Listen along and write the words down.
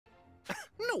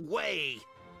No way!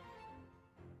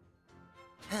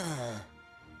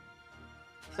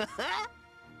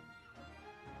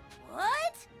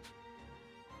 What?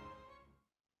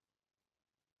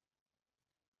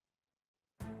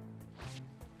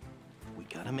 We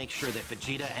gotta make sure that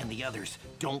Vegeta and the others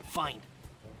don't find.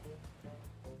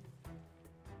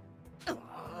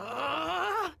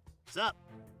 What's up?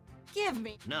 Give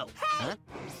me. No. Hey! Huh?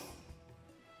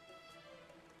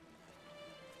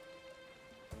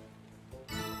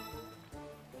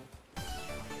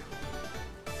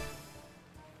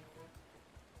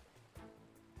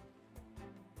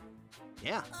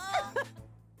 Yeah.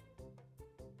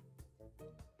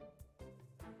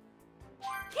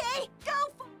 Okay, go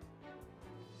for...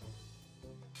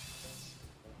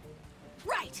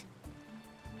 Right.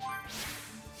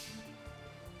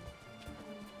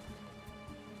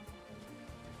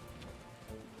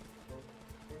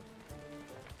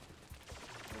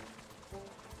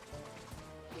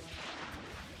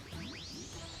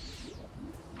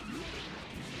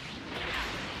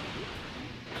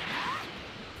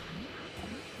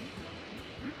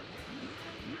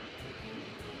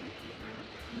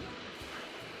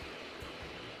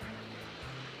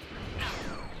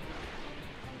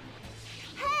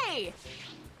 Hey!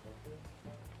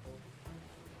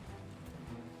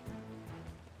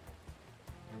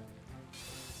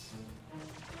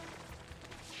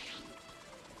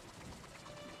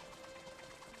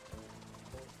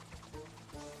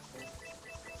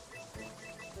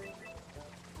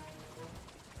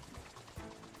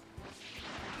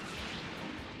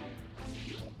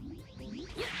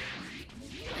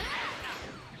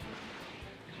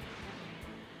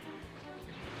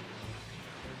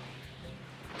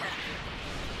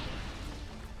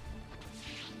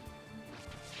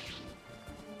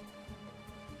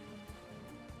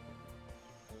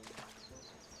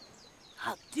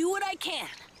 I'll do what I can.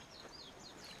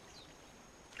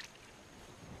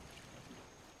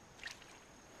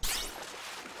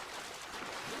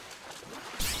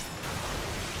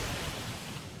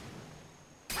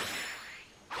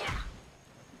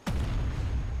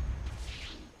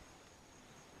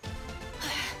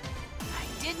 I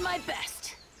did my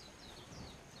best.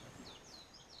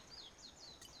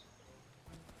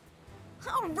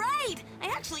 All right! I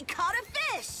actually caught a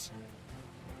fish!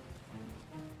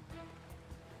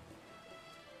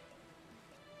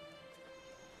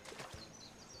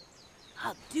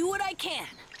 I'll do what I can.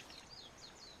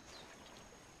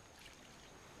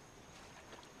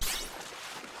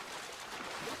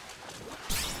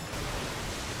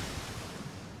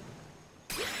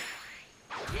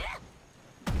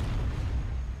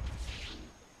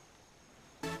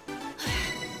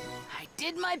 I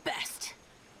did my best.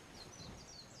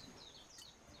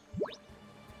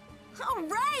 All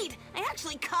right! I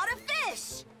actually caught a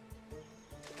fish!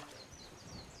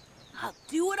 I'll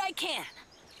do what I can.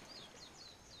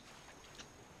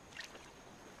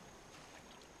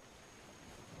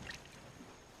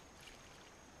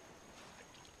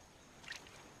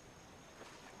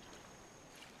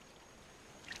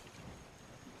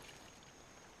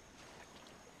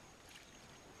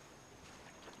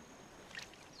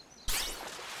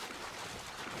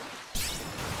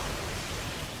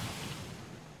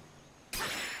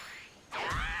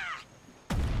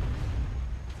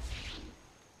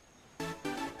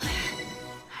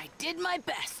 I did my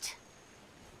best.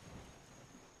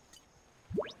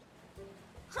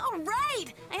 All right!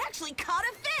 I actually caught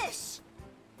a fish!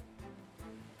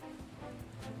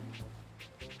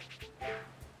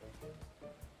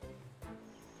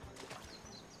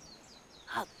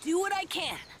 I'll do what I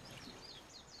can.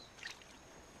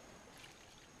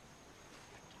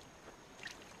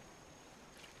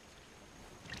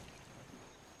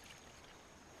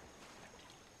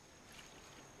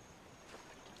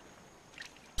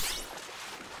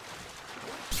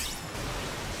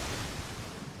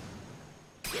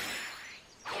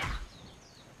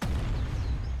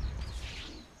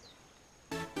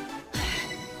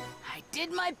 I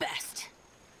did my best.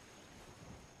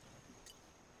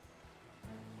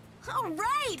 All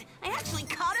right! I actually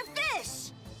caught a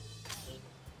fish!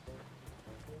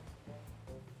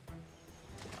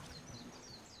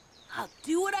 I'll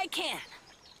do what I can.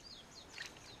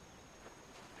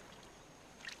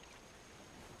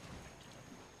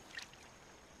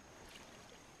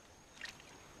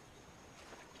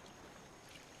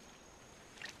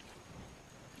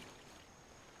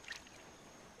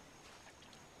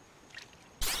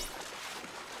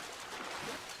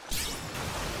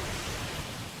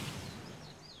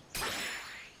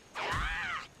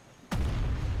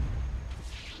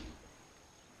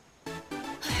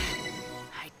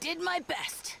 I did my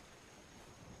best.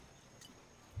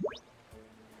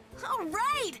 All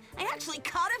right! I actually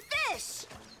caught a fish!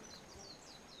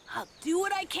 I'll do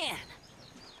what I can.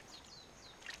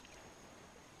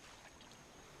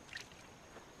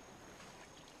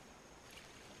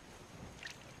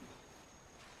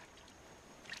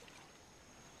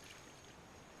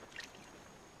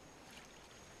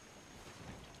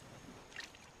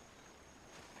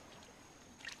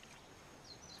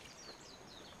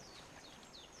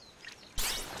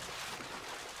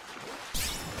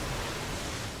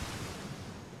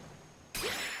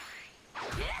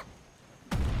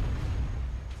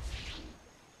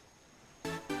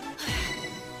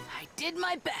 Did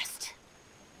my best.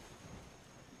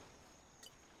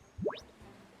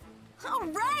 All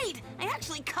right! I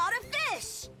actually caught a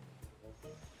fish!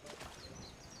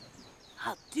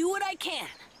 I'll do what I can.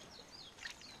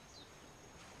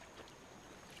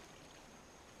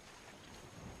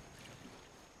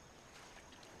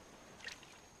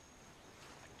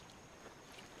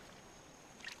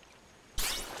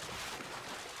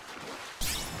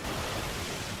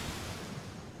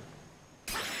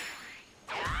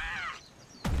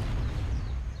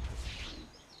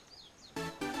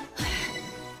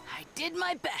 Did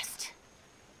my best.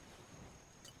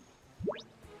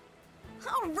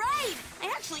 All right! I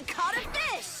actually caught a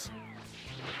fish!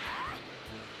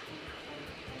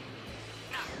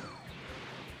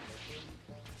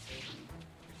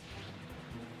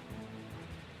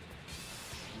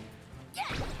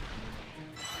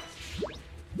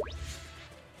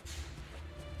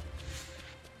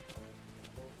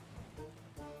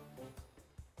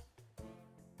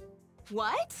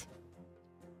 What?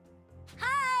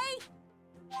 Hi!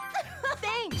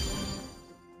 Thanks.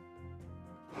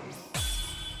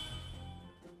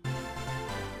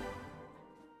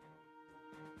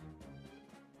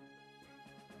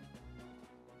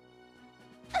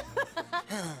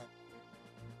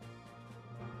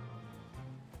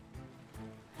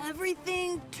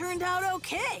 Everything turned out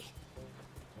okay.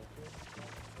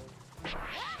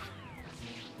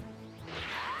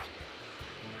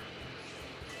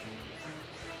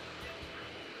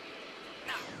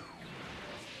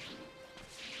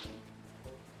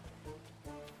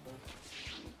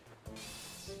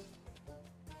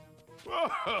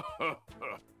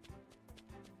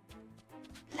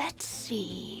 Let's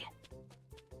see.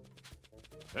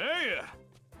 Hey!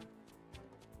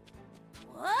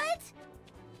 What?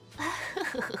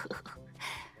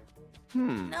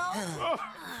 No.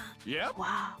 Yep.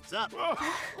 Wow. What's up?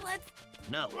 Let's...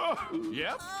 No.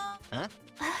 Yep. Huh?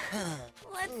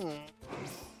 Let's...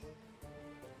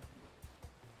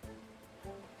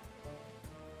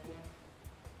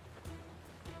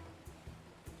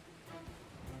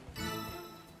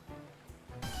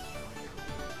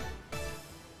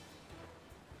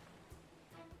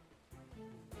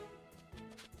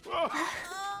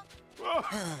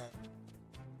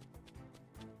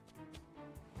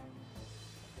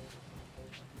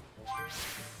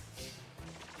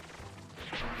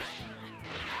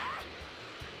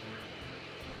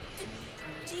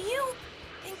 Do you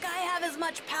think I have as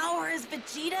much power as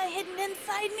Vegeta hidden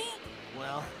inside me?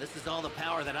 Well, this is all the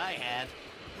power that I had.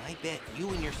 I bet you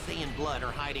and your Saiyan blood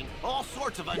are hiding all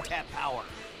sorts of untapped power.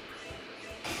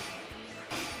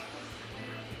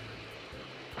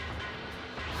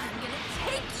 I'm gonna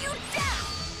take you down!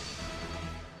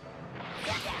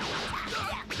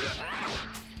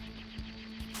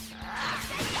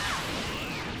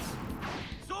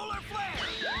 Solar flare!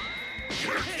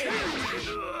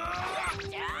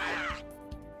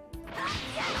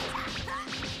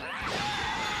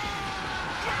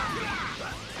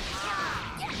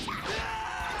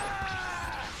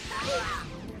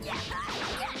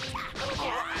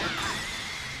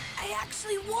 I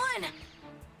actually won!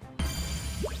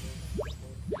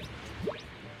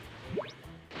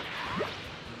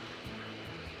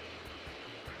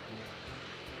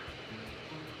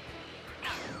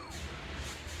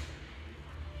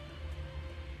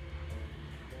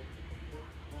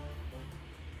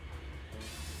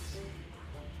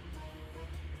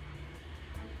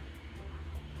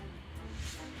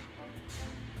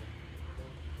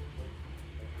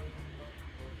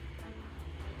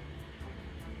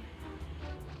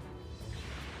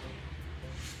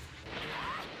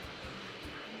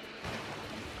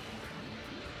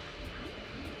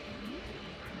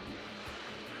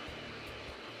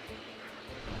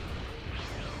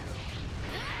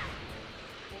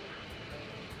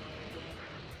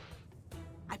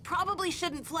 Probably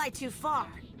shouldn't fly too far.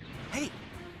 Hey,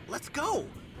 let's go.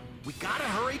 We gotta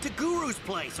hurry to Guru's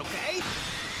place, okay?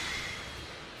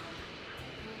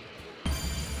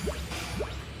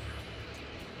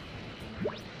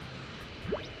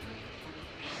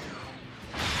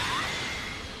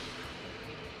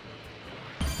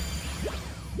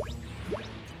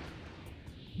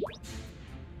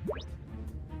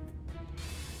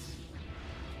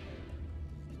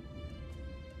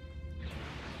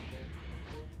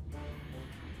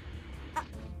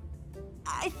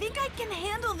 I think I can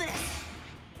handle this.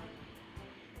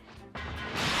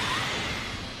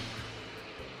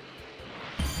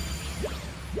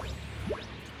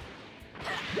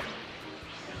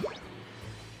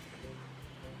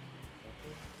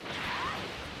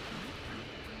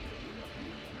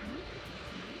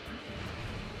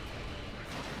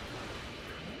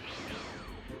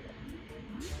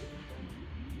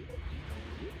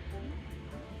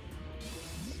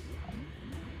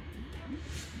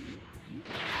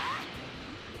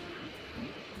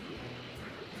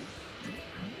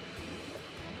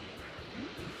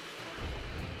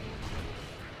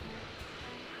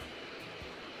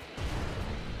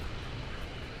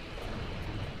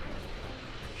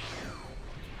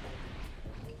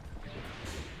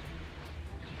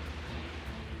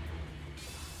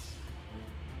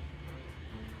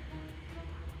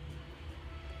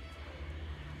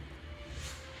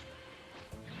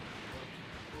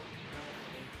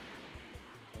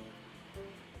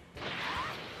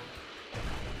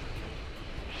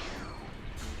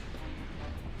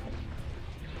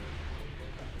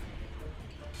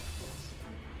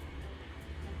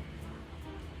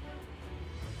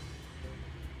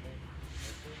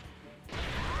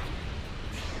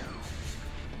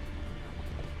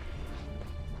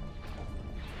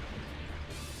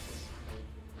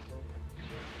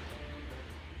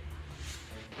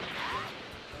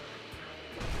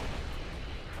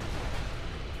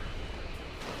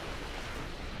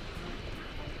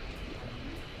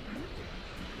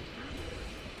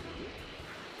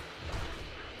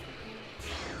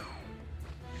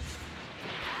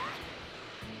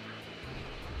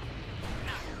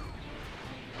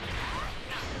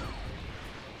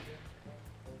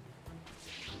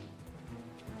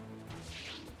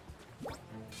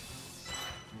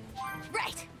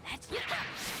 Right, that's you.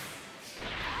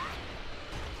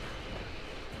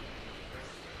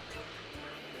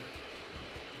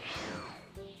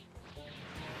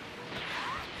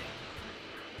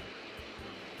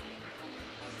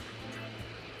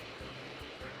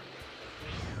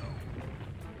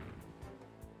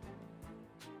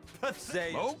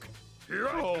 Pathetic. Smoke? Here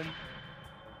I home.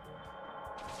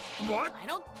 What? I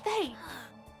don't think.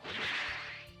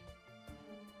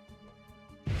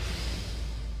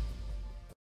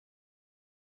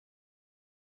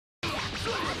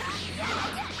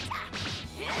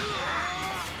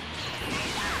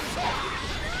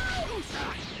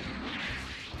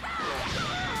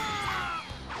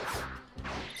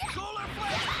 Solar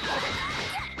flare!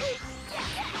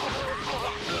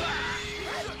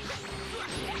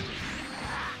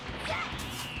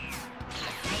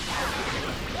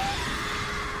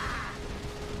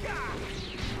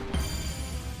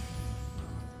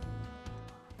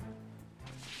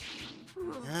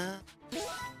 Huh?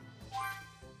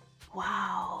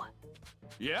 Wow.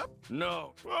 Yep.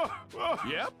 No.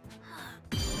 Yep.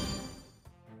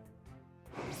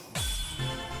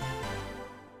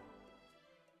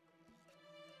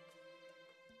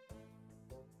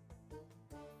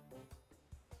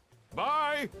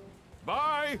 Bye.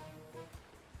 Bye.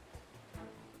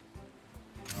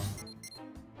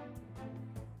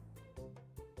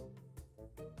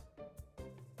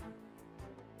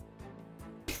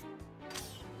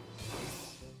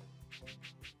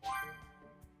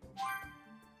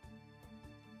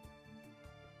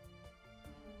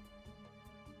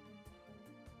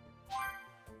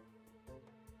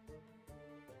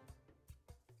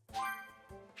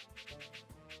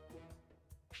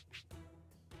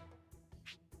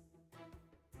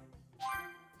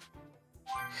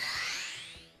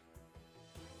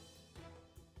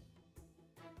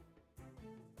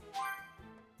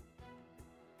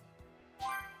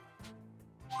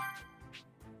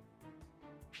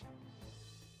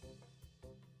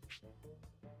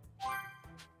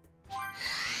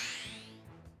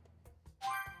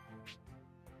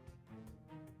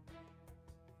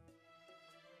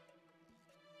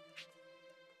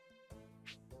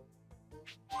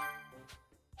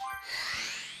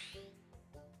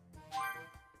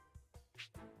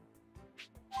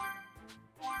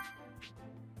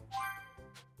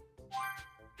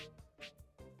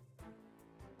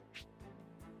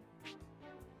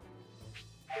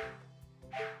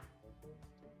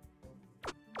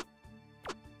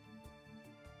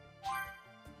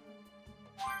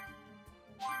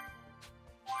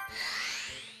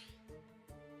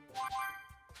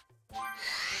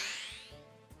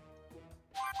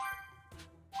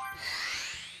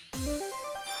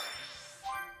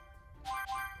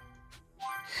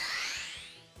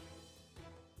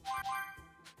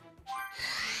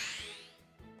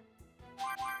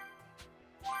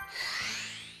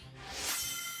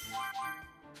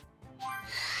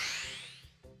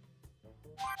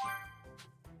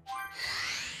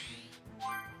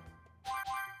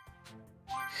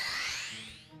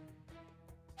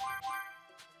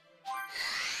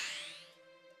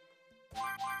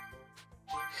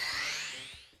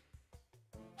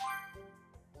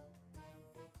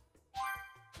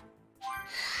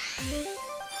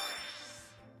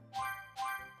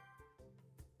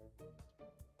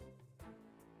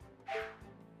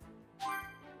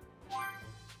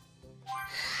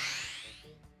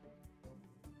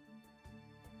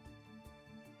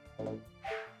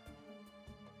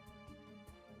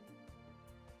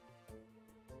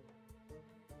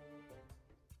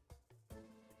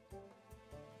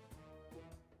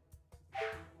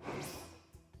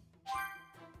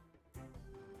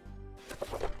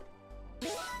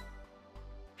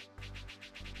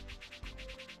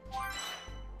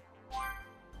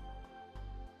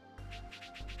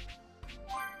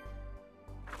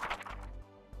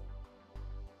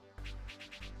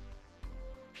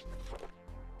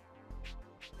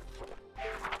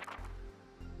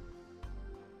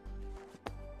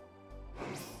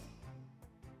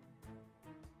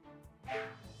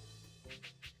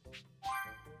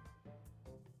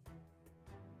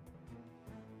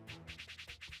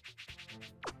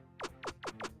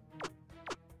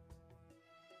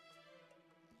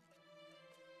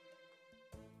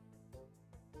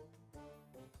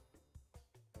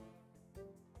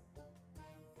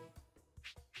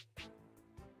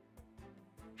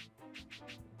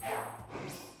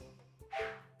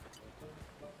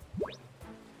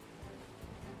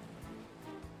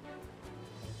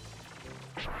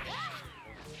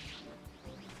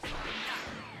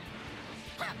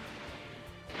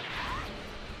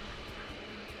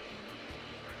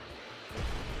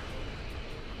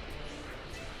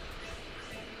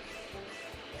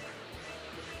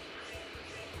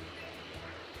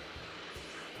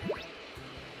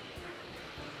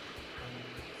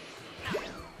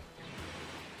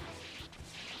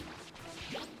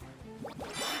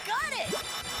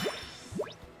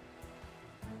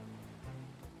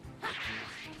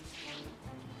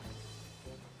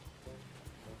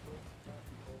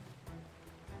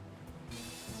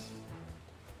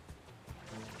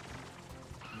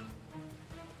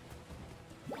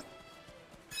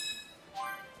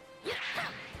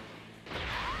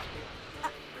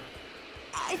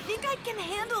 I think I can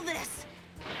handle this.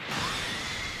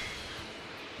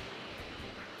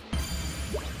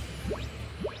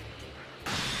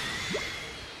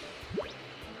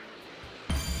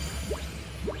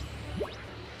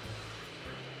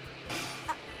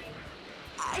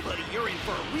 Buddy, you're in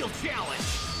for a real challenge.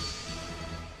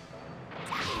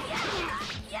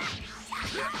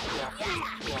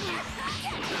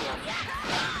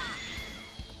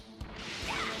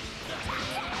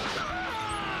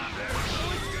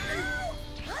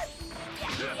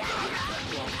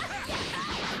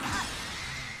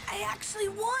 I actually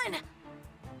won!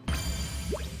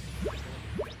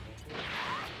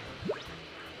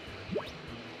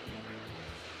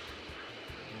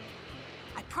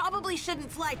 I probably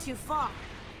shouldn't fly too far.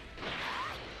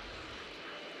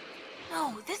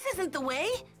 No, this isn't the way.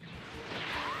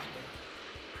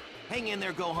 Hang in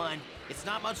there, Gohan. It's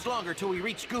not much longer till we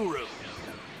reach Guru.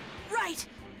 Right!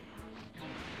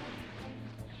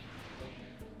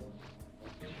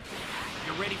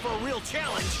 You're ready for a real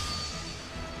challenge?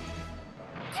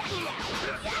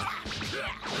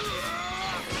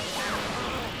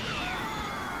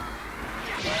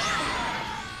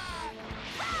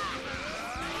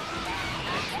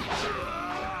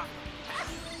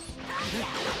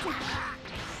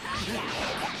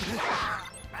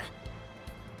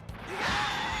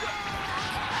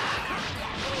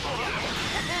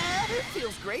 It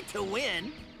feels great to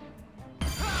win.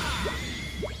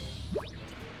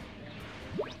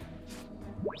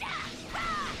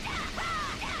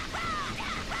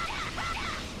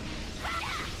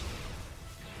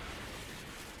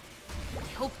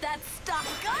 Hope that stop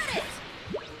got it!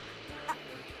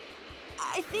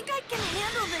 I think I can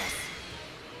handle this.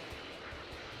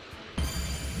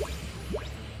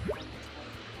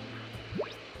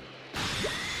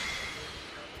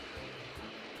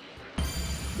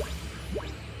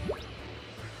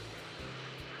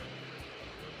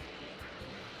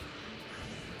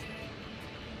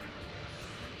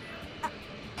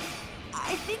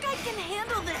 I think I can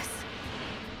handle this.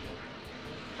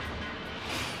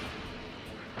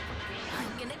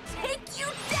 I'm gonna take you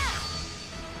down!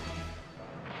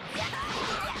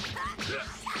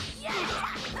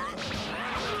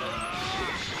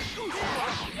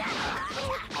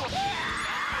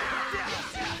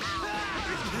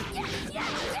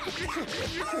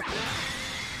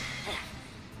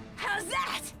 How's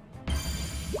that?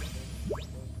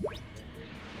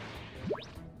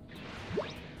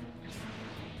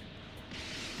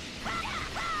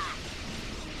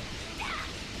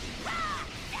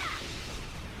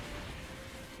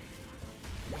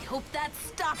 I hope that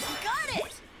stops got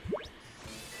it!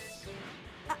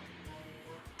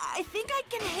 I I think I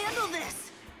can handle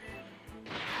this.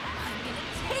 I'm gonna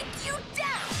take you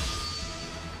down.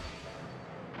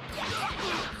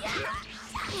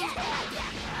 No.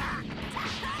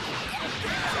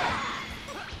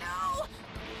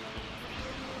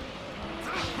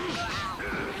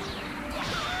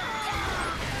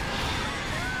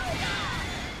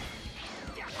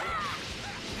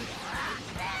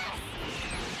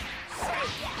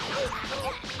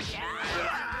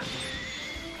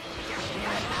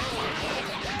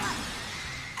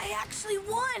 I actually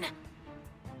won!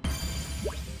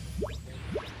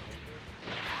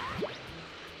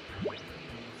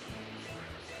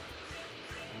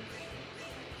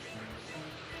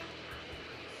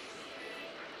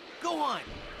 Go on!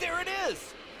 There it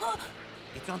is!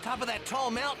 It's on top of that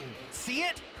tall mountain. See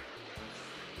it?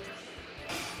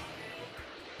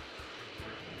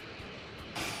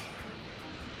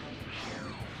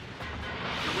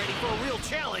 You're ready for a real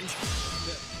challenge?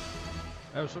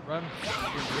 Hey, what's up, Ren?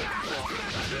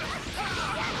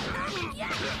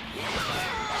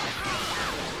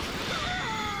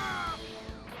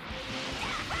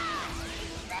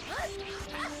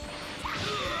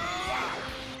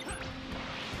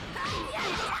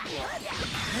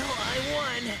 Well, I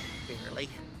won. Barely.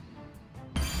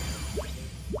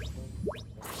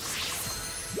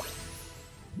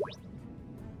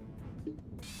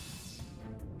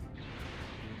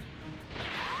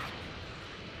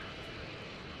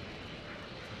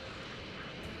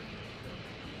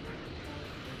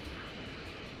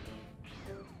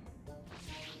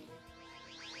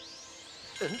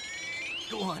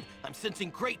 Go on, I'm sensing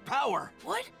great power.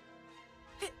 What?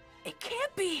 It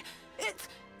can't be. It's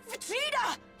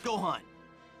Vegeta! Gohan,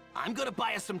 I'm gonna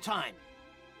buy us some time.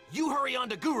 You hurry on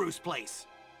to Guru's place.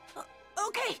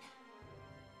 Okay.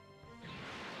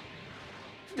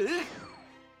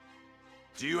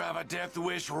 Do you have a death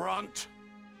wish, Runt?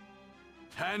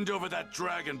 Hand over that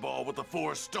Dragon Ball with the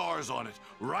 4 stars on it,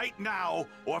 right now,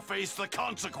 or face the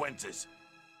consequences.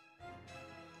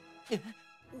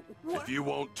 If you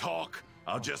won't talk,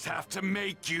 I'll just have to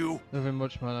make you. Nothing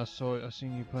much, man. I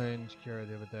seen you playing Kakarot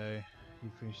the other day.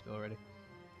 You finished it already.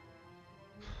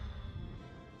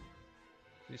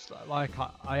 It's like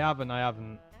I haven't.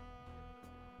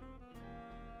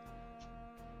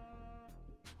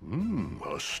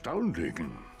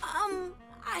 Astounding.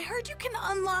 I heard you can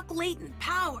unlock latent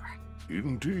power.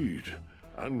 Indeed.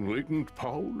 And latent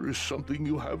power is something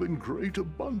you have in great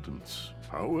abundance.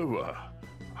 However,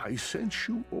 I sense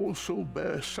you also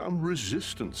bear some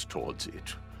resistance towards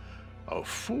it. A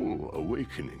full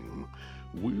awakening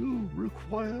will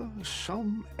require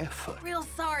some effort. Real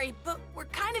sorry, but we're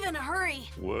kind of in a hurry.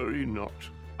 Worry not.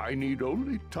 I need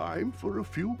only time for a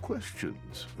few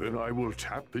questions. Then I will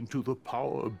tap into the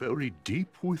power buried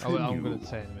deep within I'm you. going to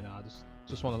say it in a minute. I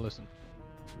just want to listen.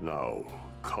 Now,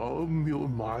 calm your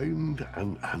mind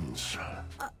and answer.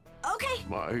 Okay.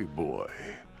 My boy,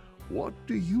 what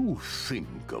do you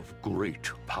think of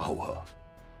great power?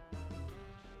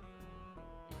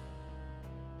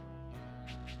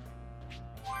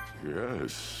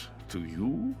 Yes, to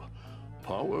you,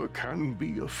 power can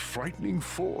be a frightening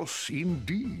force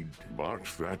indeed. But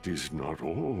that is not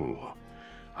all.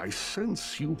 I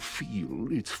sense you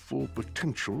feel its full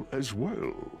potential as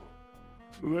well.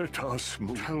 Let us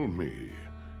move. Tell me,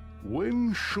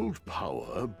 when should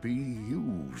power be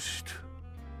used?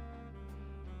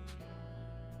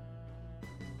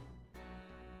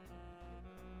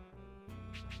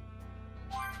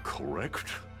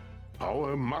 Correct.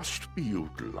 Power must be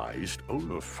utilized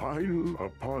only final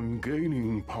upon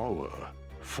gaining power.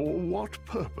 For what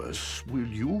purpose will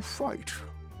you fight?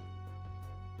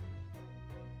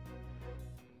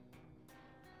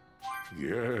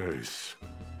 Yes,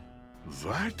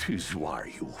 that is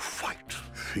why you fight.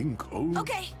 Think only.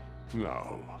 Okay.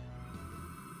 Now.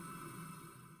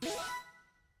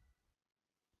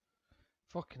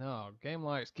 Fucking hell, game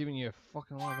like it's giving you a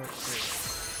fucking lot of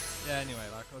shit. Yeah, anyway,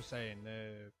 like I was saying,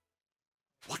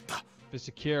 What the? the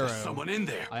Sekiro, There's someone in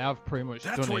there. I have pretty much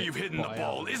That's done where it, you've hidden the but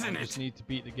ball, isn't I just it? need to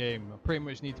beat the game. I pretty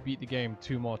much need to beat the game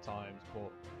 2 more times,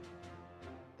 but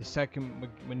the second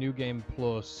my new game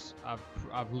plus,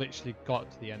 I've literally got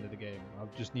to the end of the game. I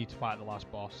just need to fight the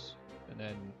last boss and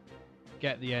then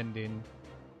get the ending,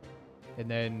 and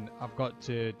then I've got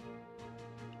to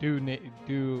do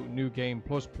new game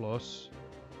plus,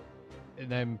 and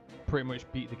then pretty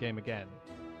much beat the game again.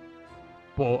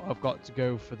 But I've got to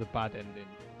go for the bad ending.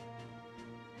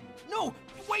 No!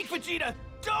 Wait, Vegeta!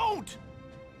 Don't!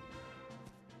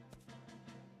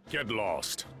 Get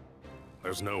lost.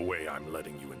 There's no way I'm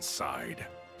letting you inside.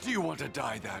 Do you want to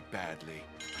die that badly?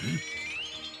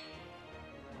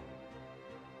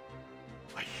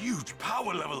 I huge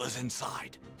power level is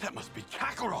inside. That must be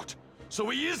Kakarot. So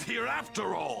he is here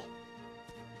after all.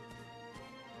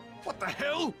 What the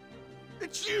hell?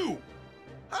 It's you!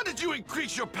 How did you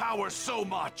increase your power so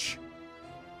much?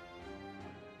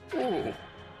 Oh.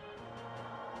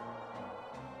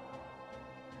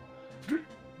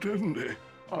 Then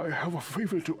I have a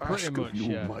favor to ask of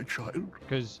you, my child.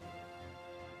 Because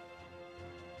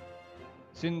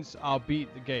since I'll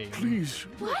beat the game... Please.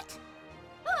 What?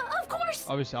 Of course!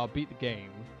 Obviously, I'll beat the game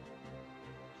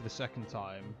for the second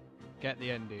time, get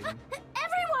the ending,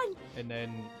 Everyone! and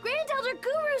then Grand Elder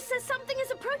Guru says something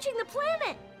is approaching the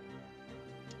planet!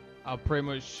 I'll pretty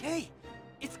much Hey,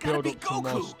 it's gotta build be up some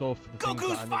more Goku! stuff for the things Goku's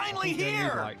that I need. finally I think I need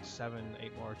here! like 7,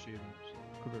 8 more achievements.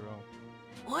 Could be wrong.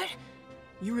 What?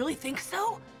 You really think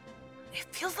so? It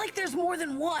feels like there's more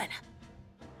than one.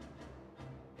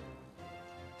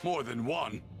 More than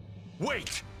one?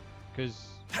 Wait! Because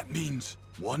That means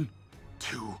 1,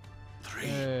 2, 3,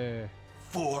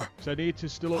 4. I need to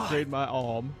still upgrade my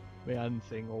arm, my hand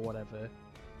thing or whatever.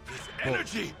 This But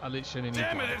energy! I literally need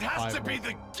Damn it, like it has 5 to be more.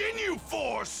 the Ginyu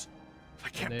Force! I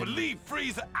can't then- believe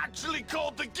Frieza actually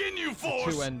called the Ginyu The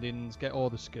Force! 2 endings, get all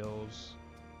the skills.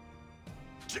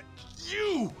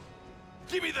 You!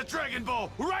 Give me the Dragon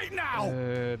Ball right now!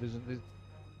 There's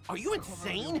Are you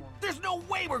insane? There's no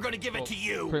way we're gonna give it to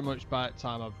you! pretty much by the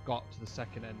time I've got to the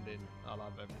second ending, I'll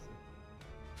have everything.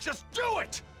 Just do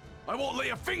it! I won't lay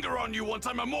a finger on you once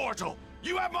I'm immortal!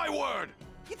 You have my word!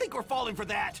 You think we're falling for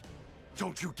that?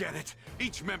 Don't you get it?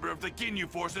 Each member of the Ginyu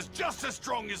Force is just as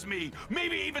strong as me,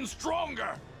 maybe even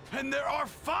stronger! And there are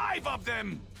 5 of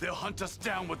them! They'll hunt us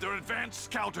down with their advanced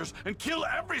scouters and kill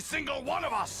every single one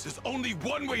of us! There's only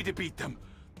one way to beat them,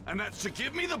 and that's to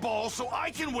give me the ball so I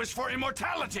can wish for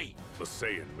immortality! The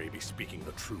Saiyan may be speaking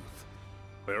the truth.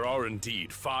 There are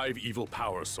indeed 5 evil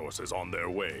power sources on their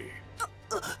way.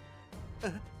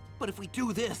 But if we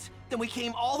do this, then we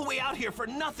came all the way out here for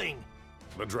nothing!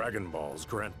 The Dragon Balls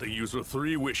grant the user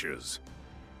 3 wishes.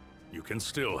 You can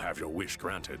still have your wish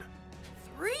granted.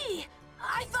 3?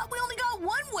 I thought we only got 1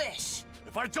 wish.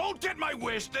 If I don't get my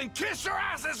wish, then kiss your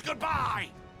asses goodbye!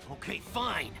 Okay,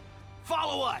 fine.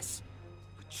 Follow us!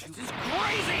 But this is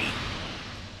crazy!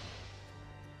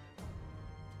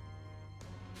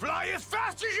 Fly as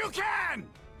fast as you can!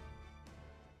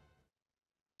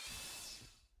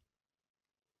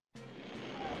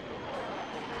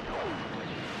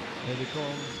 Here they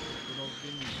come.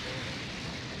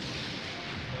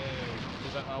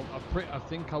 I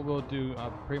think I will do. I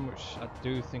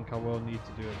do think I will need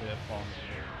to do a bit of farming,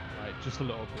 like just a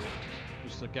little bit,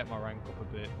 just to get my rank up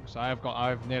a bit. So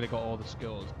I've nearly got all the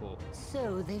skills, but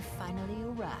So they finally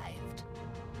arrived.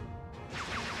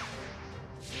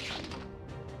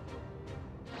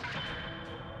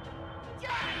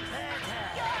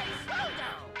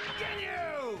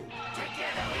 Ginyu!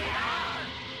 Together we are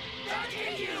the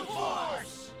Ginyu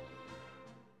Force!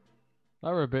 that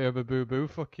were a bit of a boo boo.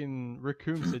 Fucking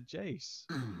Raccoon said Jace.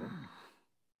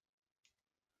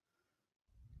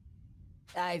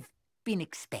 I've been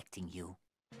expecting you.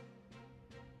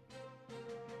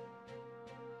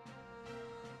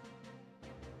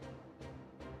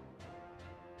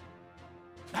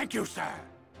 Thank you, sir.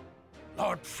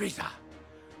 Lord Frieza,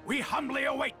 we humbly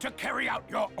await to carry out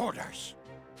your orders.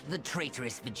 The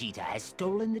traitorous Vegeta has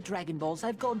stolen the Dragon Balls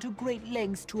I've gone to great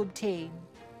lengths to obtain.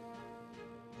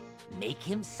 Make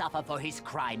him suffer for his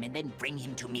crime and then bring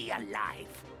him to me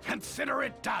alive. Consider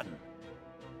it done.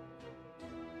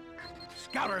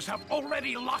 Scouters have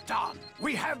already locked on.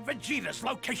 We have Vegeta's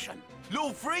location.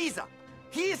 Lord Frieza!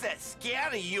 Here's that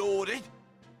scouter you ordered!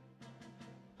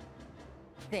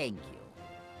 Thank you.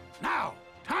 Now,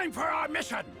 time for our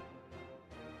mission.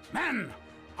 Men,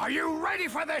 are you ready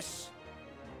for this?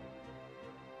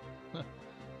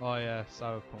 Oh yeah,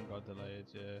 Cyberpunk got delayed.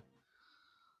 Yeah.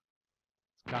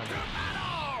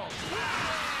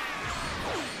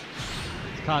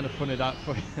 It's kind of funny that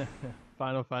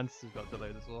Final Fantasy got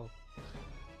delayed as well.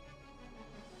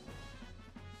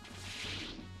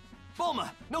 Bulma,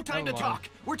 no time to Never mind. talk!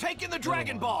 We're taking the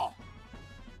Dragon mind. Ball!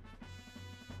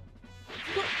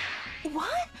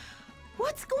 What?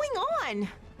 What's going on?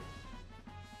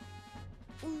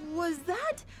 Was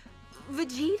that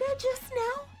Vegeta just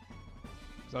now?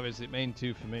 So obviously, main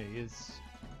 2 for me is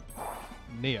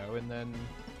Neo, and then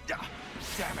Ah,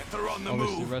 damn it, they're on the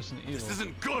obviously move. Resident Evil. This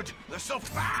isn't good. They're so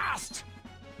fast.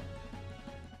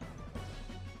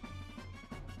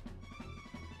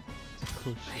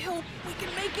 Cool I shit. hope we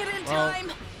can make it in Well-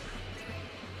 time.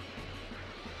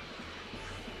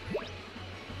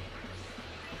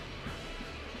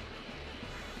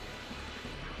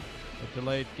 A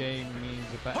delayed game means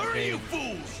a better Hurry, game. you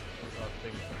fools! is our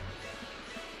thing.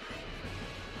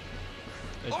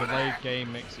 A delayed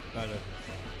game makes it better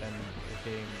than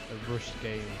a rushed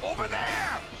game. Over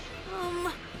there!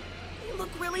 You look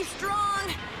really strong.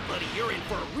 Buddy, you're in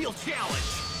for a real challenge.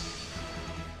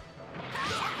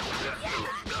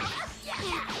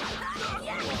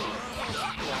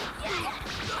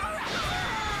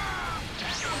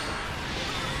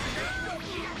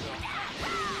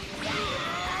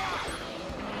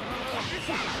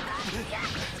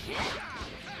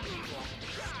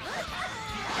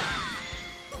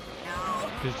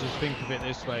 Because just think of it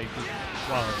this way,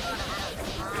 well,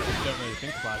 you don't really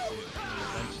think about it,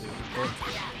 eventually it was fun.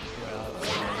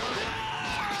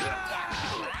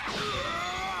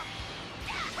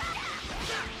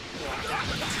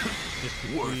 Just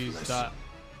because that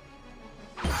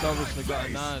it's obviously got a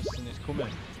nice and it's coming.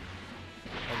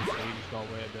 Obviously you just gotta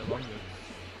wait a bit longer.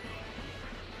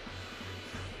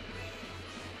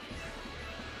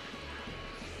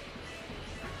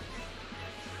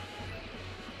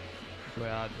 That's the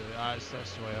way I do it. That's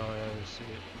the way I always see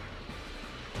it.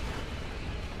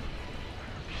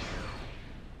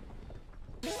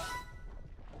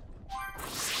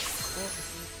 What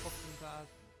is this fucking bad?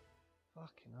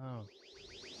 Fucking hell.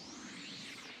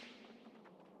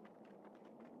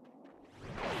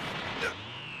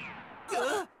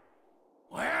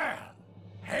 Well,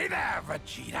 hey there,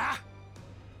 Vegeta.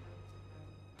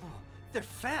 They're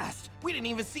fast. We didn't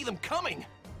even see them coming.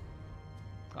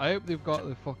 I hope they've got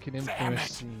the fucking Damn infamous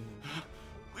it. scene.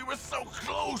 We were so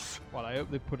close. Well, I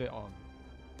hope they put it on.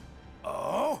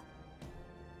 Oh?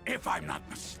 If I'm not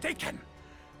mistaken,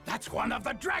 that's one of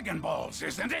the Dragon Balls,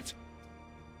 isn't it?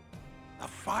 The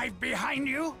 5 behind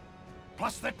you,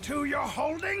 plus the 2 you're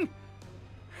holding?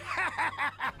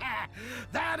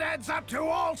 That adds up to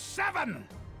all 7!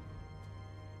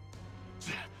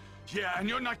 Yeah, and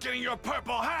you're not getting your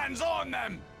purple hands on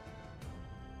them!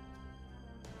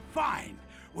 Fine,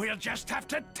 we'll just have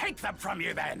to take them from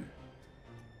you then.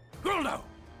 Guldo!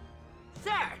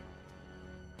 Sir.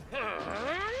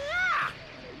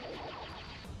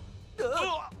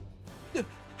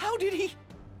 How did he?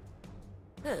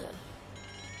 Damn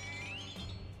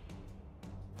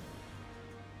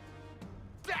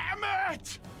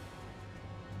it!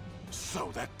 So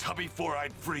that tubby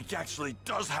four-eyed freak actually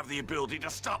does have the ability to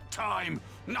stop time.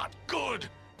 Not good!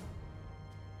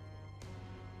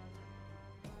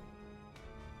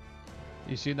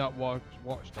 You seen that watch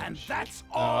And shit? that's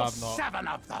No, all I've not. 7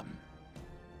 of them.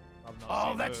 I've not All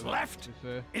seen that's it, to left be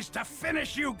fair. is to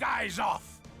finish you guys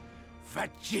off.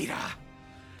 Vegeta,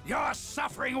 your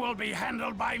suffering will be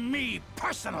handled by me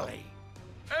personally.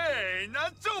 Hey,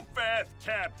 not so fast,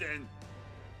 Captain.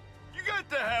 You got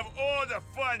to have all the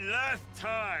fun last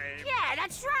time. Yeah,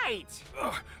 that's right.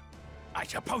 Ugh, I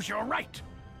suppose you're right.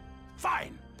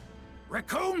 Fine.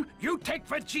 Raccoon, you take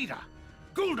Vegeta.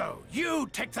 Guldo, you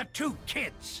take the 2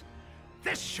 kids.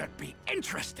 This should be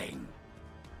interesting.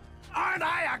 Aren't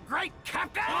I a great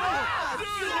captain?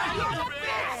 You're the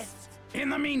best. In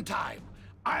the meantime,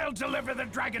 I'll deliver the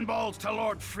Dragon Balls to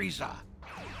Lord Frieza.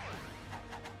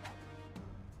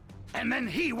 And then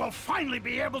he will finally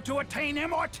be able to attain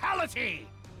immortality!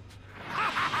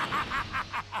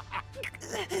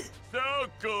 So,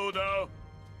 Guldo,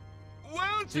 why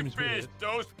don't you Seems finish weird.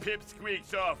 those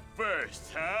pipsqueaks off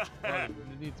first, huh? Well,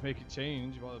 they need to make a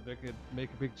change. Well, they could make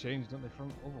a big change, don't they,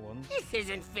 from other ones? This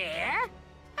isn't fair.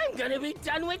 I'm gonna be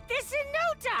done with this in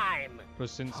no time.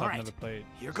 Plus, since All I've right. never played.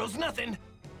 Here goes nothing.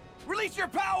 Release your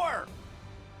power.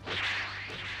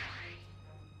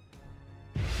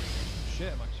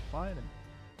 Shit, I'm actually fighting him.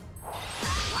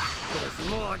 There's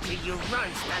more to you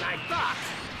runts than I thought.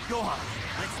 Go on,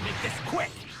 let's make this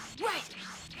quick. Right.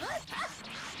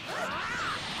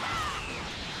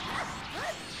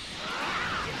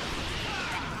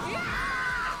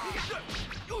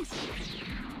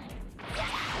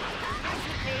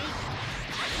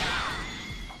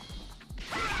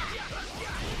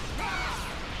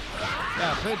 Yeah,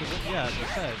 I played the, yeah, as I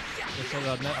said I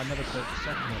never played the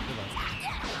second one, did I?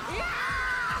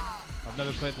 I've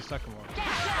never played the second one.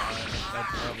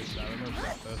 Obviously, I remember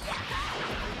that first one.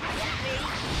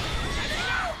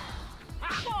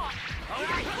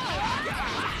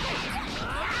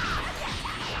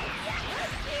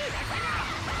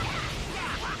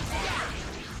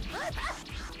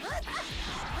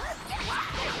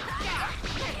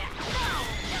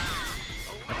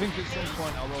 I think at some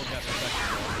point I will get the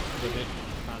second one, because I did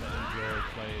kind of enjoy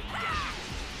playing.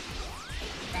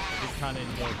 I did kind of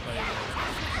enjoy playing it.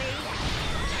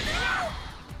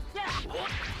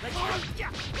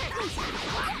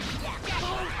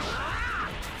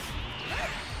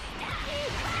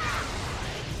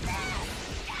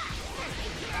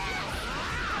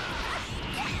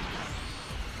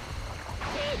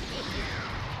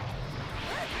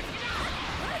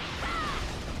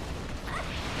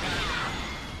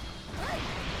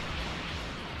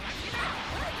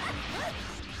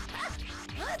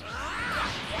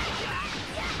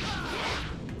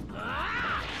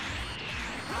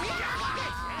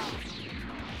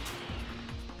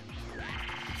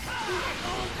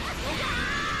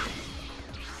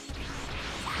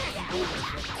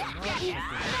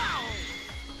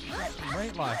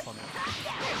 Great life on it.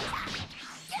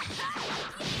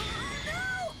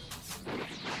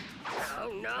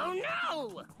 No,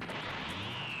 no!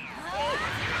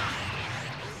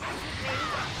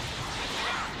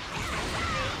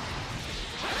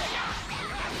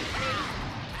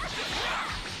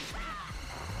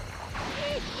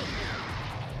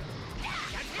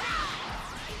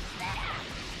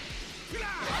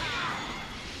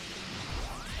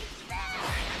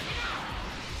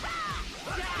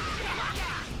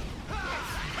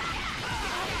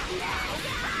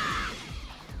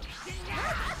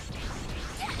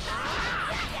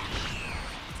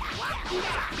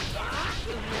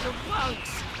 You little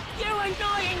punks! You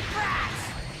annoying brats!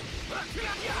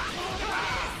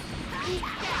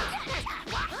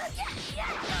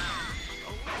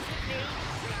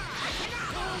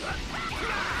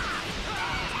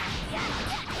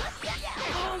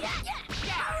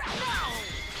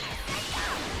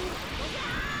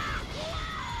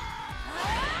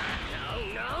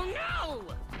 No, no, no!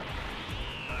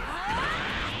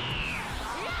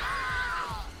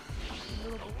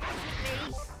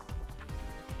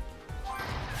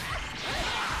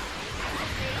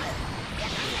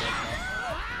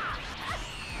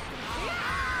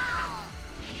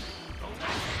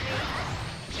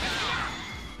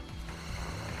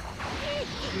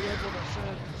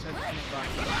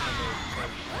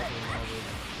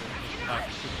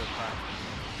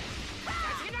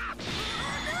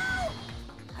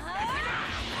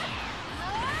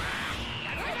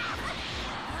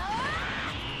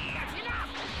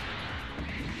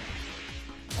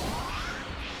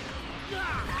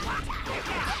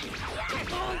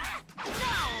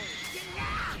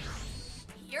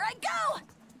 Here I go!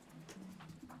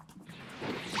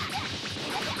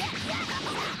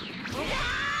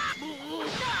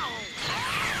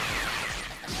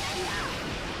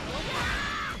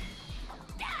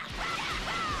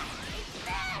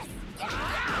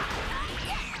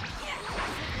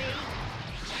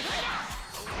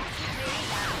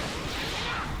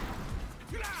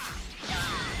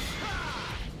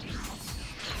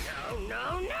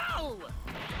 No, no!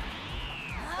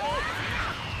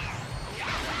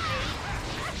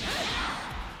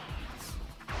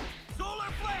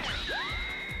 Solar flare!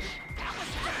 That was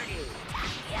dirty!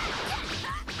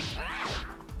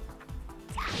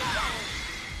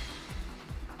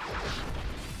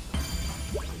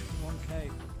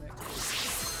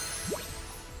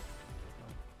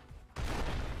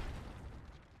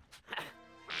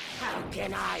 How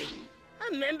can I,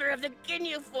 a member of the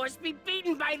Ginyu Force, be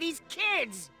beaten by these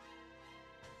kids?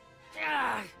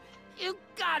 You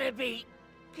gotta be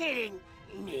kidding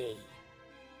me.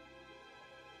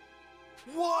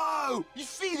 Whoa! You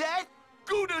see that?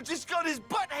 Gudo just got his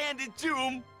butt handed to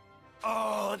him!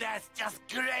 Oh, that's just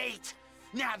great!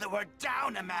 Now that we're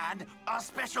down a man, our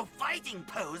special fighting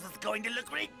pose is going to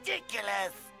look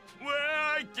ridiculous! Well,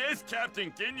 I guess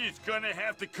Captain Ginyu's gonna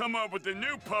have to come up with a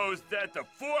new pose that the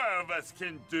four of us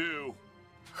can do.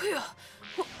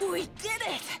 We did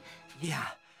it! Yeah.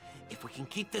 If we can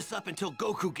keep this up until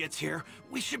Goku gets here,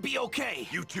 we should be okay.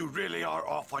 You two really are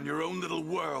off on your own little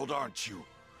world, aren't you?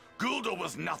 Guldo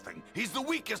was nothing. He's the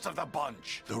weakest of the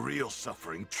bunch. The real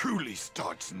suffering truly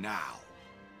starts now.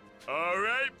 All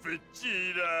right,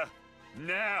 Vegeta.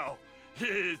 Now,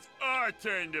 it's our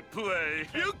turn to play.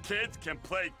 You kids can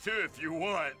play too if you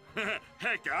want.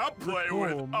 Heck, I'll play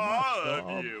with all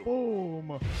of you.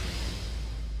 Boom!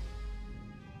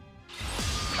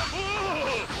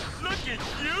 Oh, look at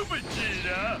you,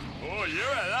 Vegeta! Oh, you're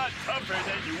a lot tougher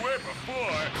than you were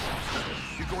before.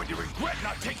 You're going to regret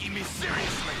not taking me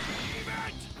seriously.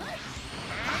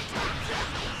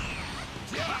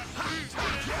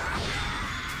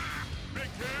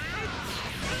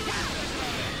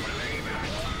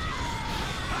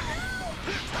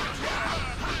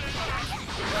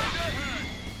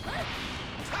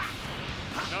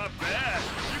 Not bad.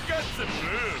 You got some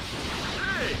moves.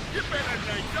 Hey, you better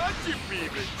not, don't you be,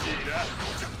 Vegeta?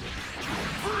 You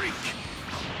freak!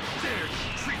 Dare to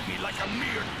treat me like a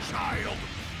mere child!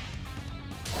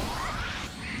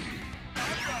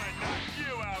 I'm gonna knock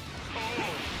you out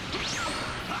cold.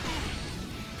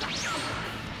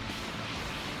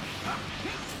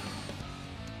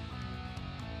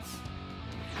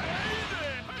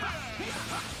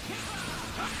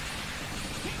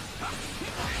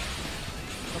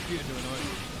 Computer doing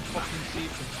it. Fucking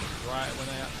sequence right when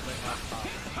they activate that part.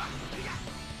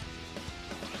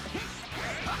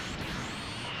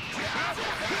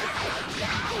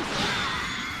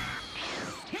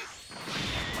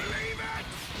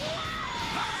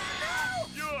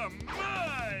 You're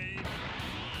mine!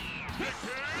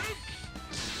 Nickers!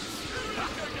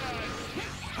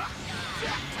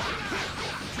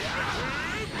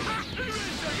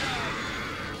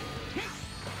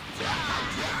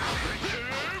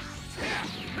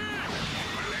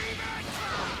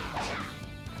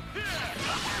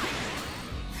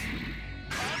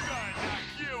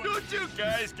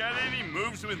 guys got any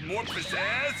moves with more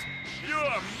pizzazz?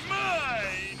 You're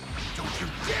mine! Don't you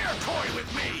dare toy with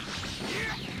me!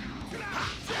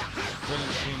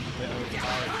 Brilliant seems a bit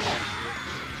overpowered.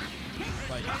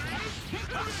 Like, can't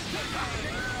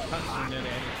see nearly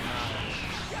anything out.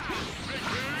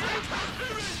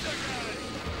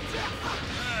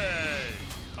 Hey,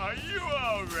 are you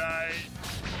alright?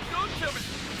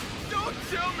 Don't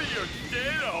tell me you're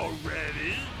dead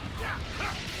already!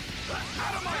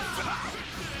 Out of my sight!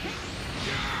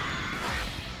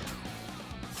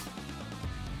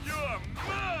 You're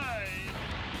mine!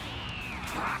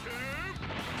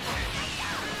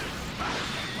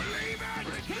 Believe it!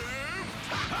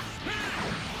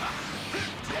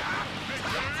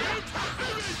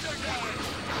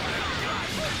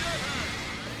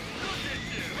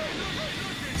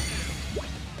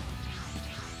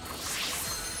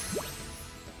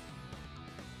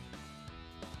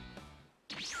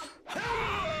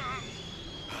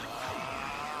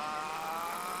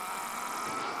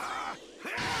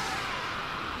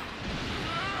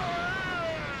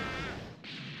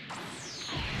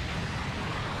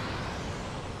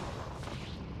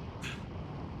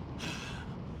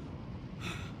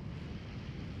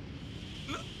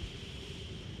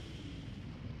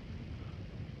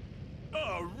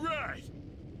 All right!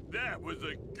 That was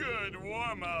a good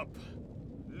warm-up.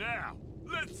 Now,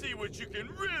 let's see what you can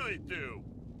really do.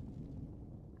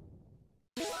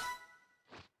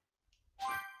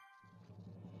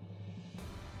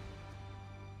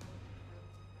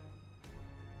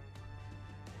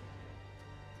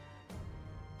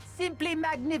 Simply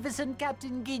magnificent,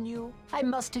 Captain Ginyu. I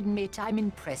must admit, I'm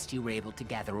impressed you were able to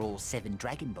gather all 7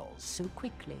 Dragon Balls so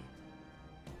quickly.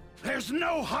 There's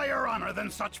no higher honor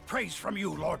than such praise from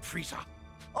you, Lord Frieza.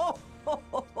 Oh,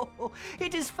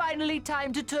 it is finally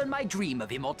time to turn my dream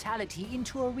of immortality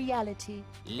into a reality.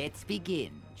 Let's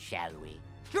begin, shall we?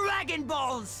 Dragon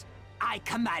Balls! I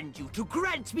command you to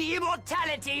grant me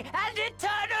immortality and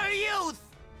eternal youth!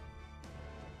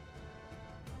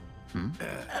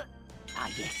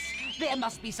 Yes. There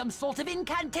must be some sort of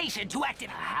incantation to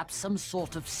activate. Perhaps some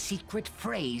sort of secret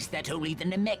phrase that only the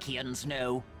Namekians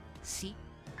know. See?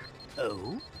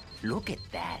 Oh, look at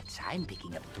that. I'm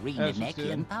picking up 3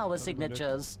 Namekian power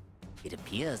signatures. It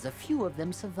appears a few of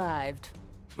them survived.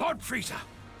 Lord Frieza,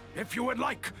 if you would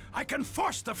like, I can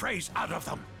force the phrase out of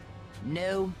them.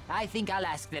 No, I think I'll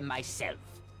ask them myself.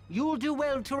 You'll do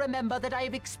well to remember that I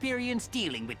have experience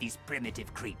dealing with these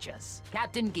primitive creatures.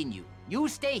 Captain Ginyu, you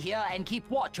stay here and keep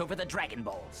watch over the Dragon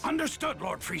Balls. Understood,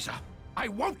 Lord Frieza. I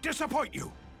won't disappoint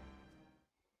you.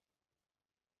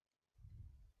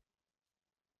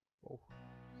 Oh.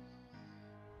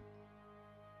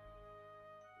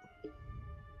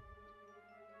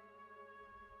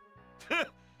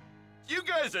 You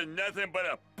guys are nothing but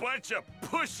a bunch of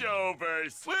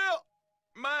pushovers. Well,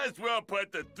 might as well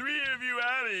put the 3 of you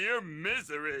out of your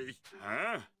misery.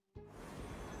 Huh?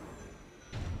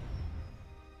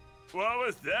 What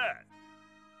was that?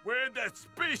 Where'd that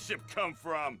spaceship come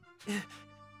from?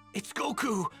 It's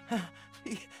Goku.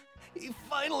 He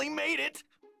finally made it.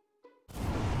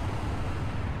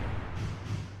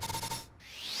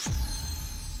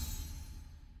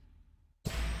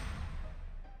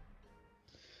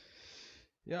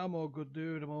 Yeah, I'm all good,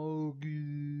 dude. I'm all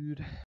good.